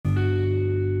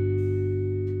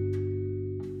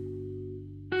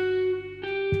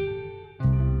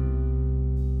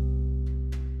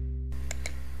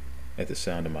At the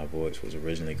Sound of My Voice was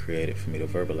originally created for me to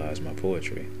verbalize my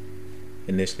poetry.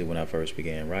 Initially, when I first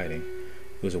began writing,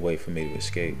 it was a way for me to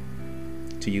escape.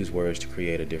 To use words to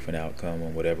create a different outcome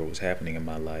when whatever was happening in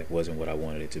my life wasn't what I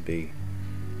wanted it to be.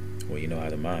 Well, you know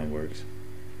how the mind works.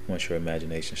 Once your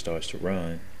imagination starts to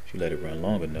run, if you let it run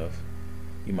long enough,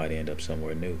 you might end up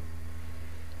somewhere new.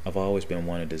 I've always been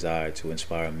one who desired to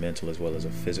inspire mental as well as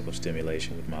a physical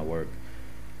stimulation with my work.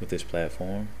 With this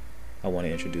platform, I want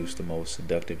to introduce the most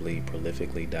seductively,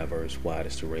 prolifically diverse,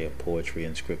 widest array of poetry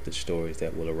and scripted stories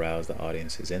that will arouse the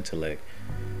audience's intellect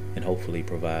and hopefully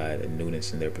provide a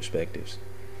newness in their perspectives.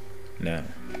 Now,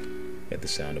 at the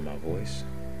sound of my voice,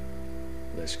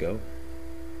 let's go.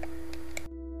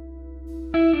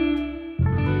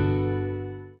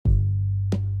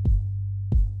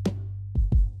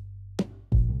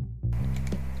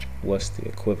 What's the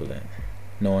equivalent?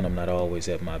 Knowing I'm not always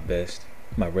at my best,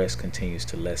 my rest continues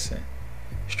to lessen,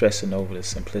 stressing over the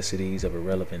simplicities of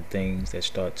irrelevant things that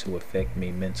start to affect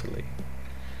me mentally.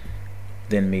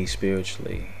 Then me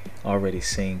spiritually, already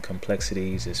seeing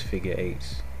complexities as figure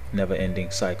eights,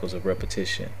 never-ending cycles of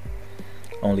repetition.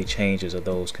 Only changes are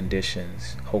those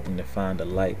conditions, hoping to find a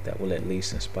light that will at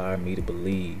least inspire me to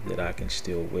believe that I can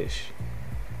still wish.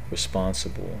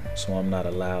 Responsible, so I'm not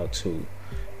allowed to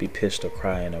be pissed or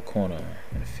cry in a corner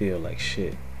and feel like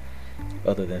shit.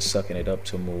 Other than sucking it up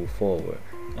to move forward,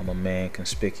 I'm a man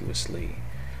conspicuously.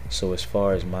 So as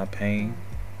far as my pain,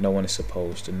 no one is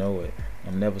supposed to know it.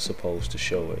 I'm never supposed to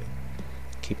show it.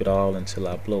 Keep it all until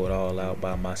I blow it all out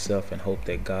by myself and hope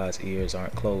that God's ears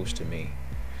aren't closed to me.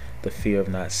 The fear of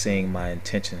not seeing my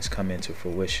intentions come into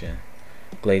fruition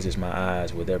glazes my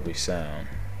eyes with every sound.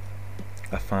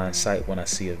 I find sight when I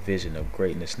see a vision of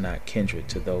greatness not kindred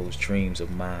to those dreams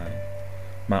of mine.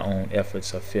 My own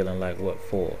efforts are feeling like what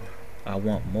for? I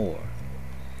want more.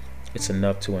 It's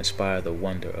enough to inspire the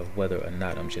wonder of whether or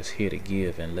not I'm just here to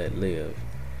give and let live.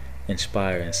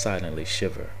 Inspire and silently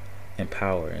shiver.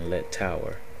 Empower and let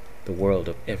tower. The world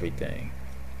of everything.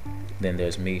 Then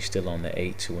there's me still on the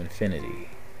 8 to infinity.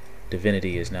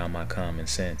 Divinity is now my common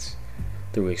sense.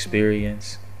 Through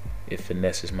experience, it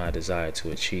finesses my desire to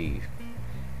achieve.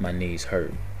 My knees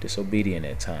hurt, disobedient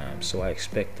at times, so I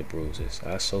expect the bruises.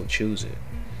 I so choose it.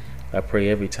 I pray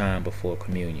every time before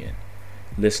communion,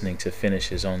 listening to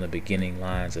finishes on the beginning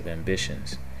lines of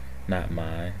ambitions, not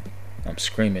mine. I'm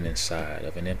screaming inside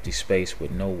of an empty space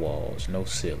with no walls, no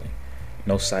ceiling,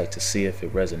 no sight to see if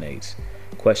it resonates,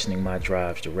 questioning my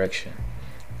drive's direction,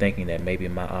 thinking that maybe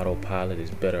my autopilot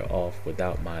is better off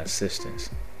without my assistance,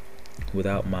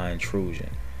 without my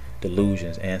intrusion,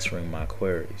 delusions answering my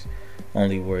queries,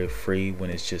 only worry free when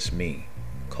it's just me,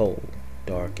 cold,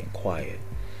 dark, and quiet.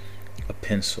 A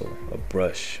pencil, a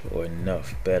brush, or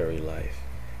enough battery life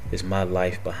is my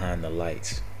life behind the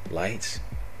lights. Lights?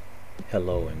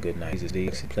 Hello and good night.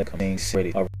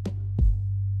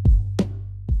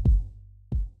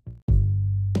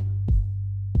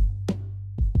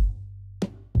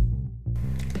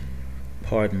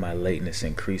 Pardon my lateness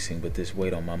increasing, but this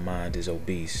weight on my mind is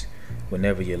obese.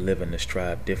 Whenever you're living to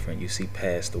strive different, you see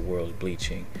past the world's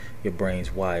bleaching. Your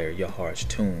brain's wired, your heart's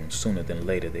tuned. Sooner than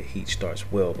later, the heat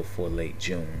starts well before late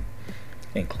June.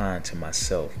 Inclined to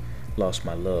myself, lost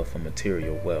my love for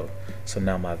material wealth. So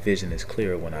now my vision is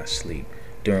clearer when I sleep.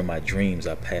 During my dreams,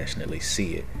 I passionately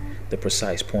see it. The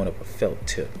precise point of a felt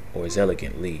tip, or as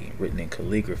elegantly written in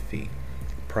calligraphy.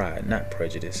 Pride, not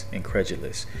prejudice,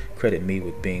 incredulous. Credit me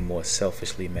with being more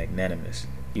selfishly magnanimous.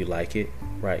 You like it?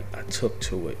 Right, I took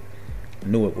to it.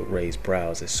 Knew it would raise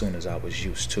brows as soon as I was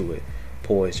used to it.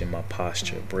 Poised in my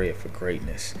posture, bred for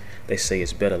greatness. They say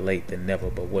it's better late than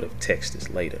never, but what if text is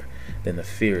later? Then the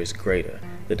fear is greater.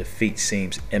 The defeat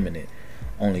seems imminent.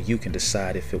 Only you can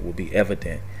decide if it will be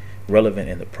evident, relevant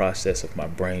in the process of my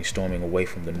brain storming away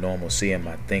from the normalcy in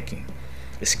my thinking,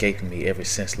 escaping me ever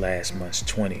since last month's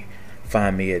 20.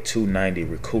 Find me at 290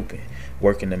 recouping,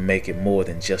 working to make it more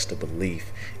than just a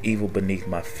belief. Evil beneath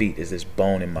my feet is this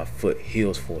bone in my foot,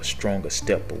 heals for a stronger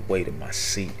step away to my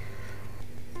seat.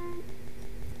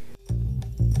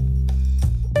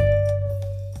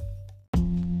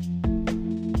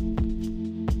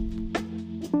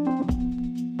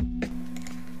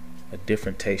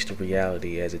 Different taste of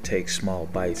reality as it takes small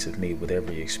bites of me with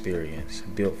every experience.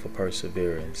 Built for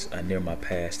perseverance, I near my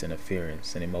past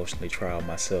interference and emotionally trial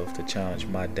myself to challenge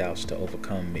my doubts to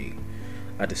overcome me.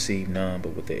 I deceive none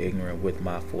but with the ignorant with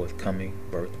my forthcoming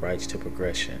birthrights to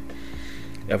progression.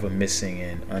 Ever missing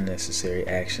in unnecessary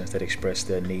actions that express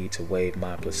their need to waive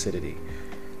my placidity.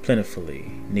 Plentifully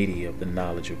needy of the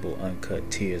knowledgeable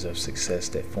uncut tears of success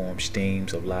that form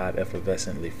steams of live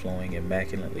effervescently flowing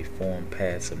immaculately formed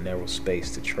paths of narrow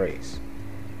space to trace.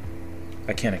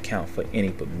 I can't account for any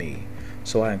but me.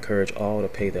 So I encourage all to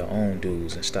pay their own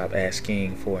dues and stop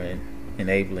asking for an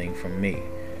enabling from me.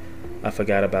 I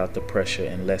forgot about the pressure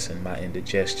and lessened my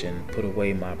indigestion, put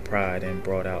away my pride and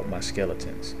brought out my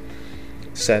skeletons.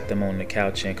 Sat them on the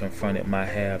couch and confronted my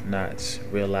have-nots,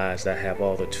 realized I have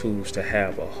all the tools to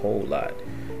have a whole lot.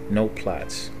 No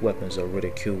plots, weapons, or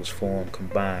ridicule's form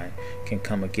combined can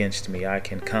come against me. I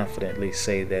can confidently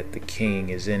say that the king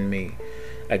is in me.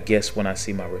 I guess when I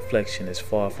see my reflection is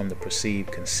far from the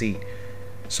perceived conceit.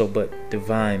 So but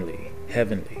divinely,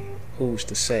 heavenly, who's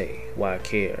to say? Why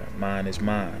care? Mine is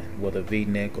mine, whether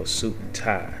V-neck or suit and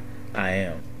tie, I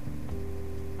am.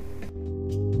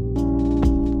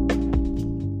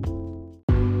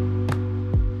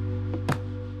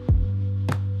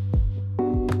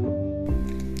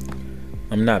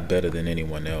 I'm not better than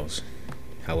anyone else.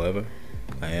 However,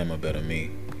 I am a better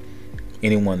me.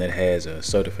 Anyone that has a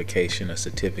certification, a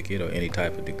certificate, or any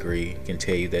type of degree can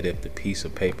tell you that if the piece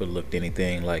of paper looked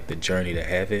anything like the journey to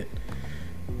have it,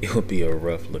 it would be a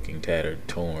rough-looking, tattered,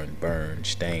 torn, burned,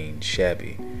 stained,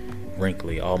 shabby,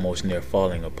 wrinkly, almost near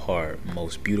falling apart,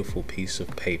 most beautiful piece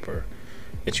of paper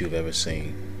that you've ever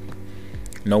seen.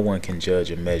 No one can judge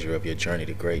a measure of your journey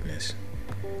to greatness.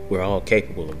 We're all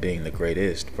capable of being the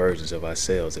greatest versions of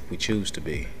ourselves if we choose to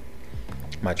be.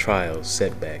 My trials,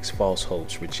 setbacks, false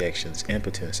hopes, rejections,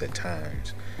 impotence at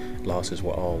times, losses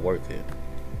were all worth it.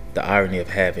 The irony of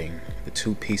having the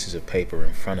two pieces of paper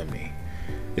in front of me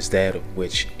is that of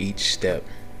which each step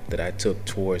that I took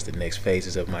towards the next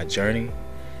phases of my journey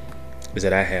is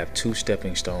that I have two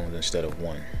stepping stones instead of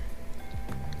one.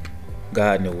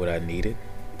 God knew what I needed,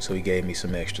 so he gave me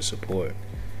some extra support,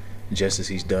 just as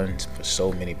he's done for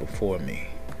so many before me.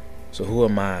 So who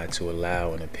am I to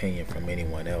allow an opinion from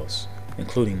anyone else,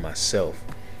 including myself,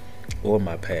 or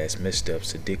my past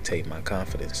missteps to dictate my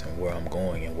confidence in where I'm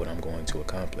going and what I'm going to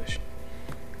accomplish?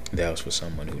 That was for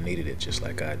someone who needed it just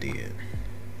like I did.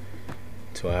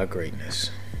 To our greatness.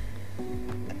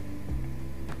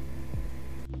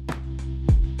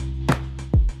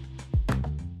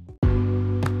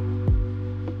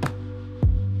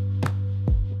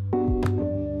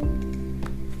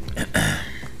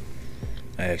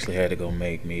 I actually had to go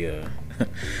make me a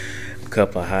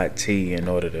cup of hot tea in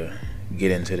order to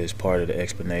get into this part of the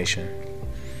explanation.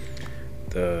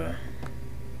 The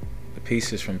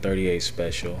pieces from 38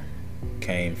 Special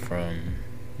came from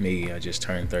me. I just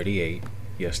turned 38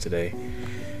 yesterday,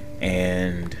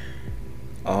 and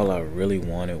all I really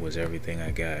wanted was everything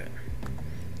I got. It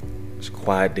was a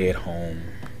quiet day at home,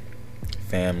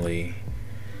 family,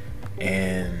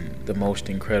 and the most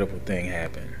incredible thing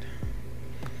happened.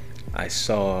 I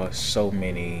saw so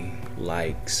many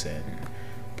likes and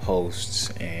posts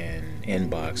and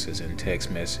inboxes and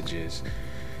text messages.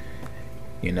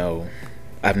 You know,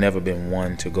 I've never been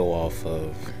one to go off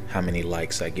of how many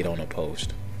likes I get on a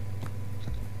post.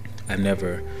 I've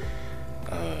never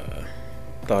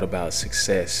thought about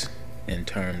success in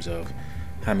terms of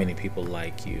how many people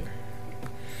like you.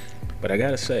 But I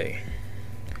gotta say,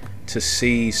 to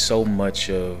see so much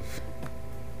of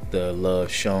the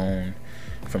love shown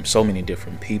from so many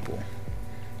different people,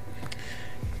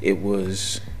 it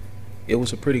was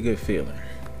a pretty good feeling.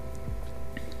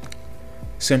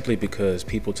 Simply because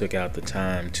people took out the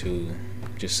time to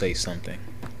just say something.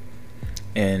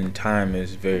 And time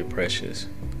is very precious,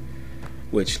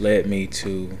 which led me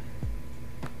to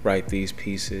write these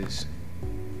pieces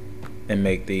and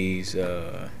make these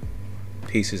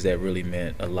pieces that really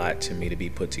meant a lot to me to be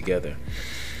put together.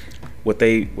 What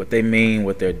they mean,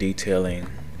 what they're detailing,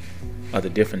 are the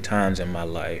different times in my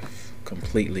life,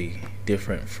 completely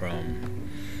different from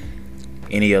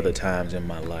any other times in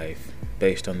my life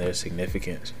based on their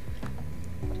significance.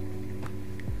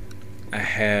 I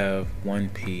have one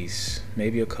piece,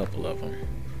 maybe a couple of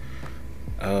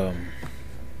them.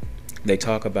 They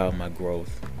talk about my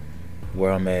growth,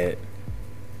 where I'm at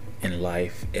in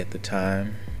life at the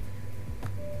time,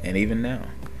 and even now.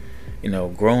 You know,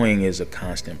 growing is a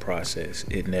constant process.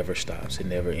 It never stops. It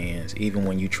never ends. Even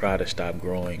when you try to stop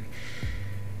growing,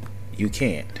 you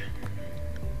can't,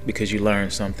 because you learn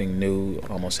something new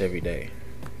almost every day.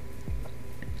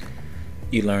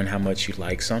 You learn how much you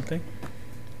like something,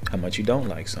 how much you don't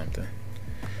like something.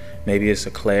 Maybe it's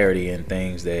a clarity in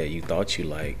things that you thought you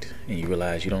liked and you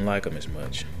realize you don't like them as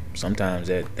much. Sometimes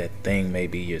that thing may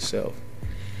be yourself.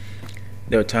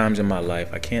 There are times in my life,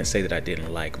 I can't say that I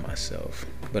didn't like myself,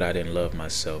 but I didn't love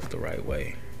myself the right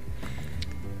way.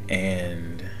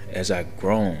 And as I've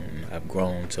grown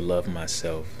to love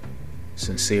myself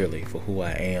sincerely for who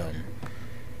I am,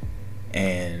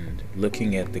 and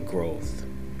looking at the growth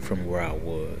from where I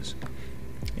was,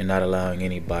 and not allowing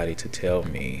anybody to tell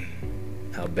me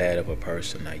how bad of a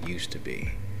person I used to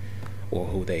be, or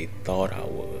who they thought I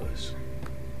was.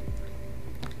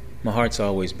 My heart's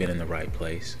always been in the right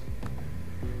place,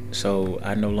 so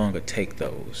I no longer take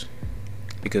those,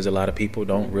 because a lot of people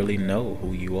don't really know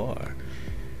who you are.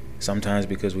 Sometimes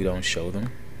because we don't show them,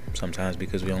 sometimes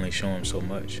because we only show them so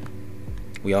much.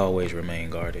 We always remain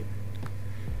guarded.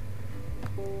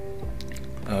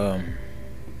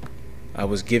 I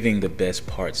was giving the best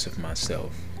parts of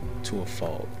myself to a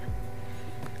fault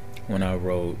when I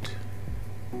wrote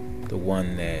the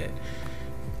one that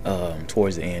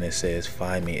towards the end it says,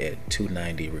 "Find me at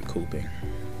 290 recouping."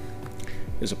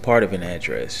 There's a part of an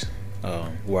address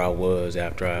where I was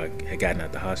after I had gotten out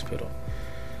of the hospital.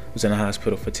 I was in the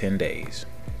hospital for 10 days.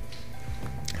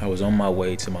 I was on my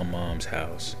way to my mom's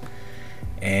house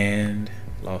and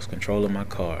lost control of my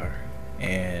car,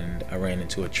 and I ran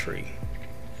into a tree.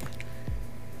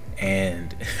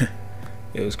 And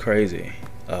it was crazy.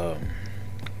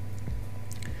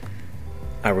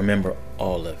 I remember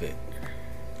all of it.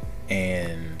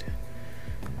 And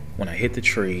when I hit the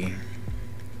tree,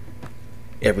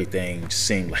 everything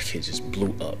seemed like it just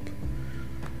blew up.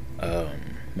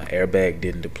 My airbag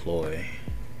didn't deploy,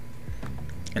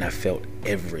 and I felt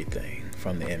everything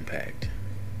from the impact.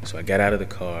 So I got out of the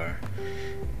car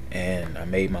and I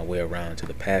made my way around to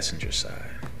the passenger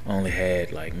side. I only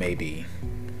had like maybe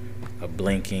a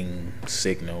blinking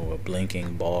signal, a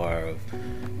blinking bar of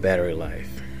battery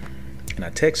life. And I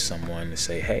text someone to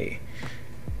say, hey,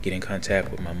 get in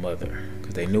contact with my mother,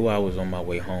 because they knew I was on my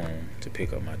way home to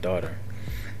pick up my daughter.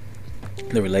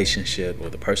 The relationship, or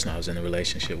the person I was in a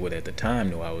relationship with at the time,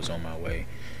 knew I was on my way.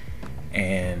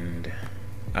 And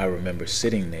I remember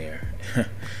sitting there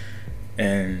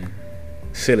and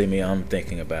silly me, I'm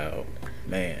thinking about,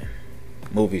 man,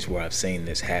 movies where I've seen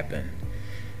this happen.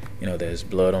 You know, there's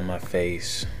blood on my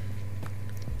face.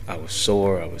 I was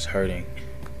sore, I was hurting,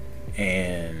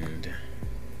 and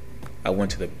I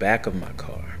went to the back of my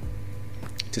car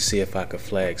to see if I could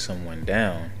flag someone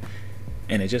down.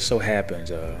 And it just so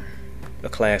happens a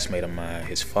classmate of mine,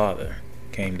 his father,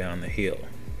 came down the hill.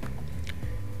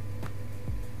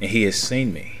 And he has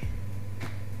seen me.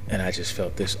 And I just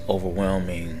felt this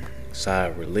overwhelming sigh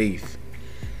of relief.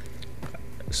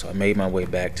 So I made my way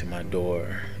back to my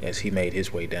door as he made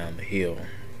his way down the hill.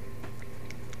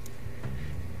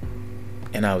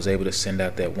 And I was able to send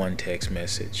out that one text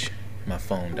message. My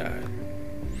phone died.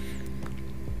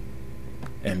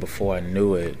 And before I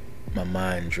knew it, my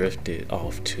mind drifted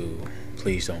off to,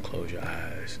 please don't close your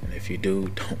eyes. And if you do,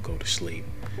 don't go to sleep.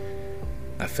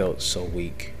 I felt so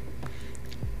weak.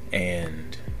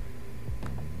 And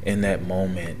in that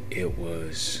moment, it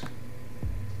was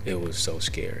so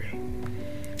scary.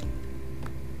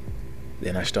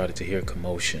 Then I started to hear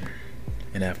commotion.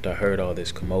 And after I heard all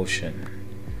this commotion,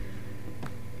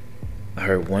 I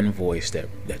heard one voice that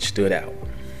stood out.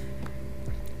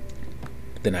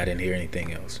 Then I didn't hear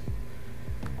anything else.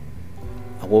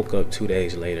 I woke up 2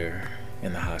 days later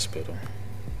in the hospital.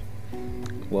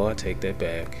 Well, I take that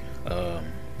back. Let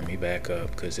me back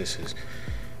up, because this is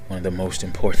one of the most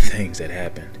important things that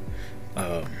happened.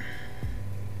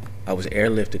 I was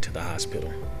airlifted to the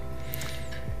hospital,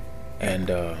 and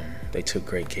they took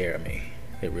great care of me.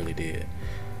 They really did.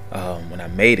 When I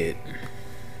made it,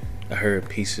 I heard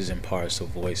pieces and parts of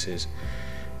voices,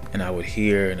 and I would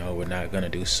hear, no, we're not gonna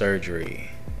do surgery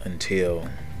until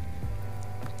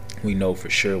we know for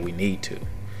sure we need to.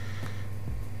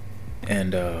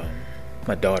 And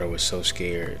my daughter was so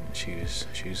scared. She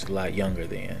was a lot younger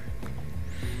then.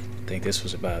 I think this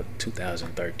was about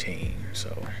 2013,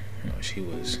 so she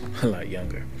was a lot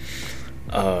younger.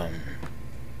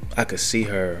 I could see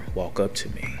her walk up to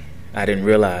me. I didn't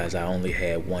realize I only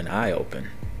had one eye open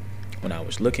when I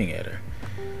was looking at her,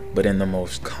 but in the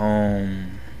most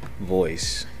calm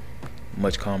voice,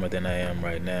 much calmer than I am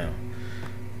right now,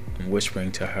 I'm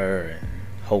whispering to her and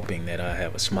hoping that I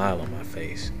have a smile on my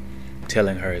face,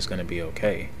 telling her it's gonna be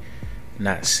okay,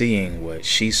 not seeing what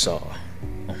she saw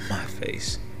on my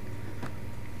face.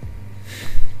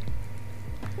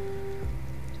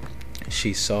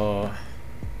 She saw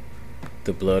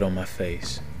the blood on my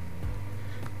face.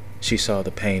 She saw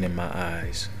the pain in my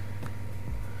eyes.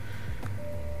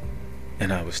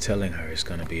 And I was telling her it's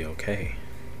gonna be okay,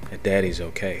 that Daddy's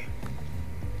okay.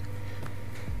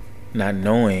 Not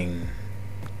knowing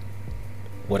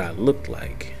what I looked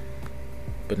like,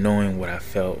 but knowing what I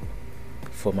felt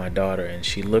for my daughter. And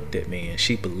she looked at me and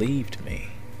she believed me.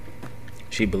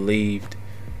 She believed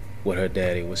what her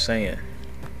daddy was saying.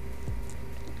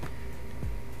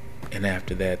 And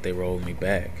after that, they rolled me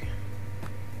back.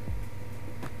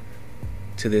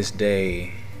 To this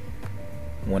day,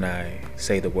 When I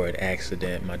say the word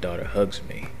accident, my daughter hugs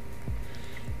me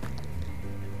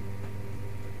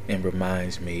and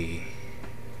reminds me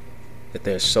that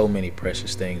there's so many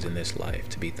precious things in this life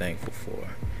to be thankful for.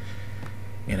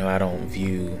 I don't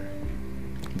view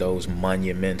those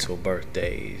monumental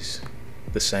birthdays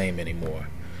the same anymore.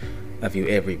 I view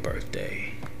every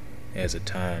birthday as a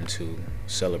time to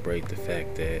celebrate the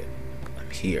fact that I'm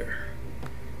here,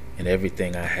 and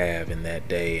everything I have in that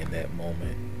day, in that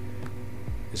moment,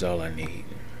 is all I need.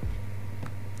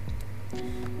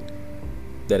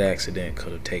 That accident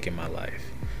could have taken my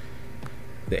life.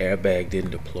 The airbag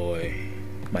didn't deploy.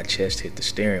 My chest hit the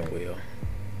steering wheel.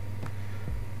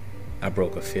 I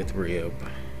broke a fifth rib.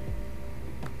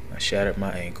 I shattered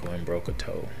my ankle and broke a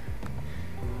toe.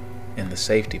 And the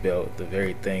safety belt, the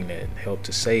very thing that helped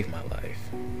to save my life,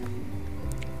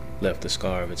 left a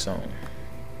scar of its own.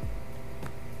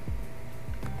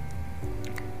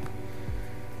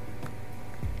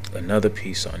 Another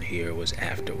piece on here was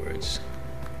afterwards.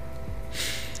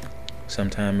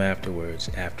 Sometime afterwards,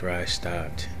 after I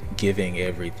stopped giving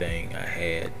everything I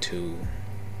had to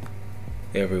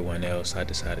everyone else, I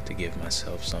decided to give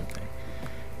myself something.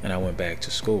 And I went back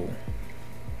to school.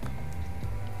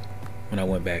 When I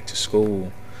went back to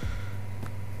school,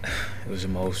 it was the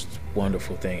most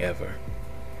wonderful thing ever.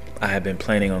 I had been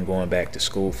planning on going back to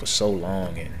school for so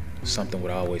long, and something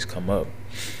would always come up.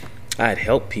 I had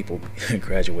helped people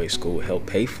graduate school, help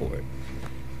pay for it.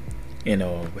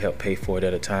 Help pay for it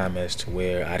at a time as to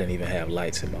where I didn't even have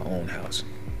lights in my own house.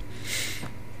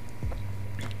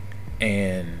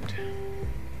 And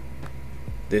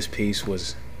this piece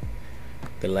was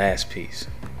the last piece,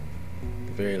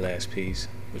 the very last piece,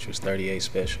 which was 38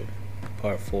 Special,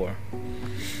 Part 4,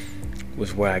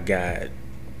 was where I got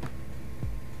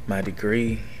my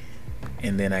degree,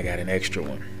 and then I got an extra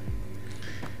one.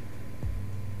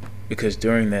 Because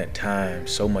during that time,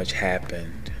 so much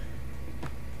happened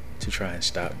to try and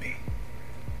stop me.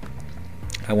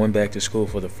 I went back to school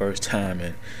for the first time,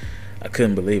 and I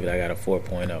couldn't believe it. I got a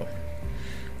 4.0.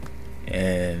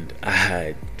 And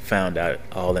I found out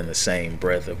all in the same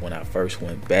breath of when I first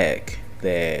went back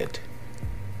that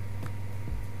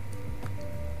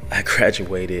I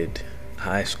graduated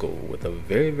high school with a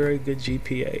very, very good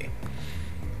GPA.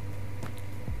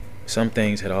 Some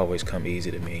things had always come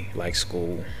easy to me, like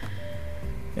school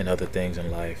and other things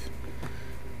in life.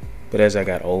 But as I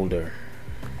got older,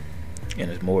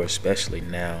 and more especially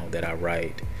now that I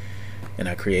write, and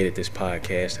I created this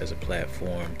podcast as a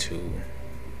platform to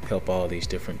help all these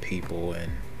different people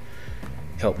and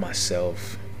help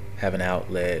myself have an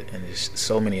outlet, and just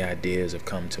so many ideas have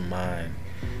come to mind.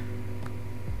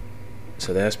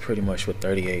 So that's pretty much what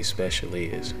 38 Special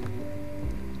is.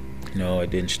 No, it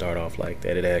didn't start off like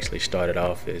that. It actually started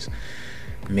off as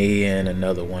me and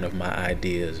another one of my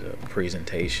ideas, a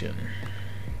presentation.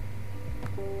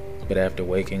 But after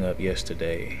waking up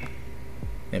yesterday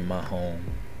in my home,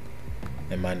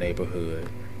 in my neighborhood,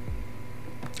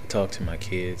 I talked to my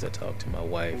kids, I talked to my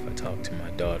wife, I talked to my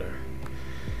daughter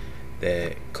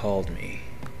that called me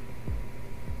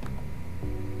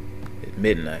at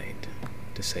midnight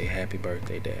to say happy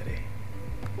birthday, Daddy.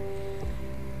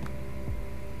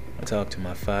 I talked to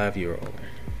my 5-year-old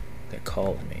that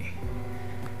called me,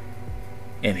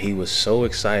 and he was so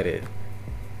excited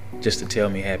just to tell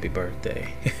me happy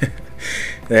birthday.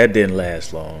 That didn't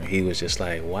last long. He was just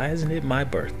like, why isn't it my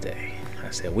birthday?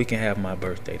 I said, we can have my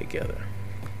birthday together.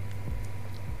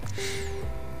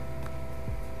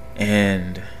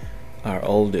 And our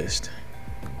oldest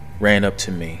ran up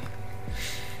to me.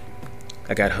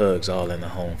 I got hugs all in the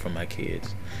home from my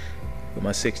kids. But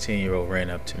my 16-year-old ran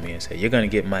up to me and said, you're going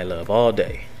to get my love all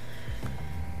day.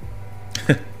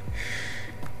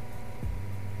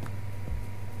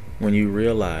 When you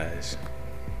realize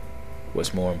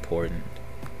what's more important,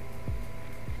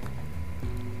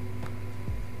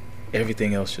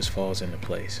 everything else just falls into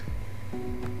place.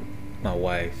 My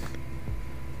wife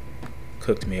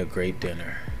cooked me a great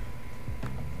dinner,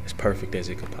 as perfect as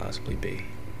it could possibly be.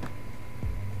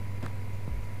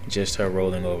 Just her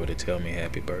rolling over to tell me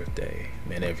happy birthday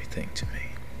meant everything to me.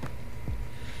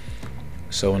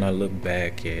 So when I look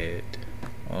back at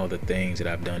all the things that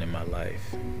I've done in my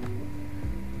life,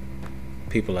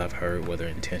 people I've hurt, whether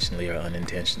intentionally or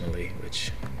unintentionally,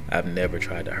 which I've never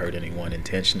tried to hurt anyone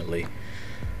intentionally,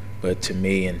 but to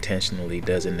me, intentionally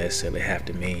doesn't necessarily have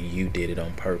to mean you did it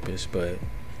on purpose. But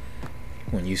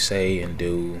when you say and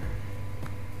do,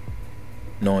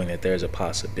 knowing that there's a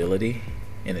possibility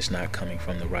and it's not coming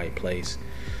from the right place,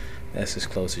 that's as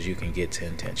close as you can get to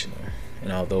intentional.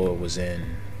 And although it was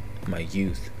in my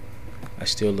youth, I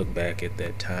still look back at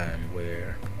that time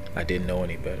where I didn't know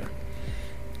any better.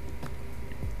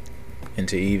 And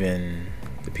to even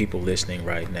the people listening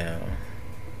right now,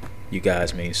 you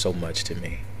guys mean so much to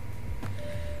me.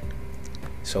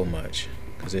 So much.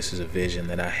 Because this is a vision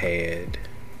that I had,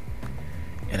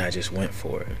 and I just went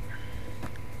for it.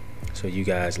 So you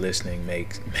guys listening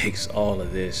makes all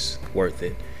of this worth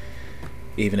it.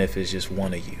 Even if it's just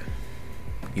one of you,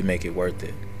 you make it worth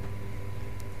it.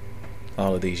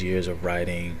 All of these years of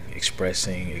writing,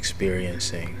 expressing,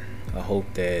 experiencing, I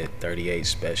hope that 38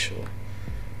 Special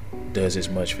does as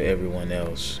much for everyone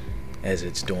else as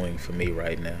it's doing for me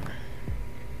right now.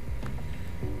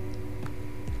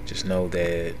 Just know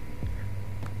that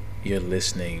your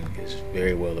listening is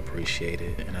very well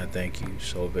appreciated, and I thank you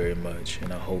so very much.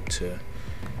 And I hope to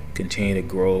continue to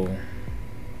grow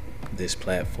this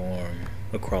platform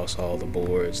across all the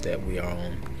boards that we are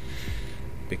on,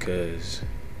 because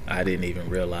I didn't even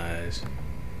realize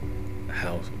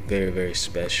how very, very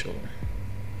special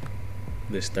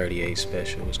this 38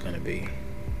 Special is going to be.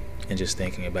 And just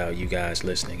thinking about you guys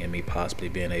listening and me possibly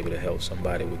being able to help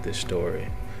somebody with this story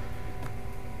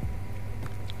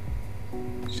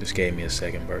just gave me a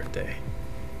second birthday.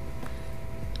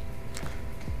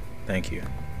 Thank you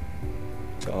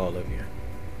to all of you.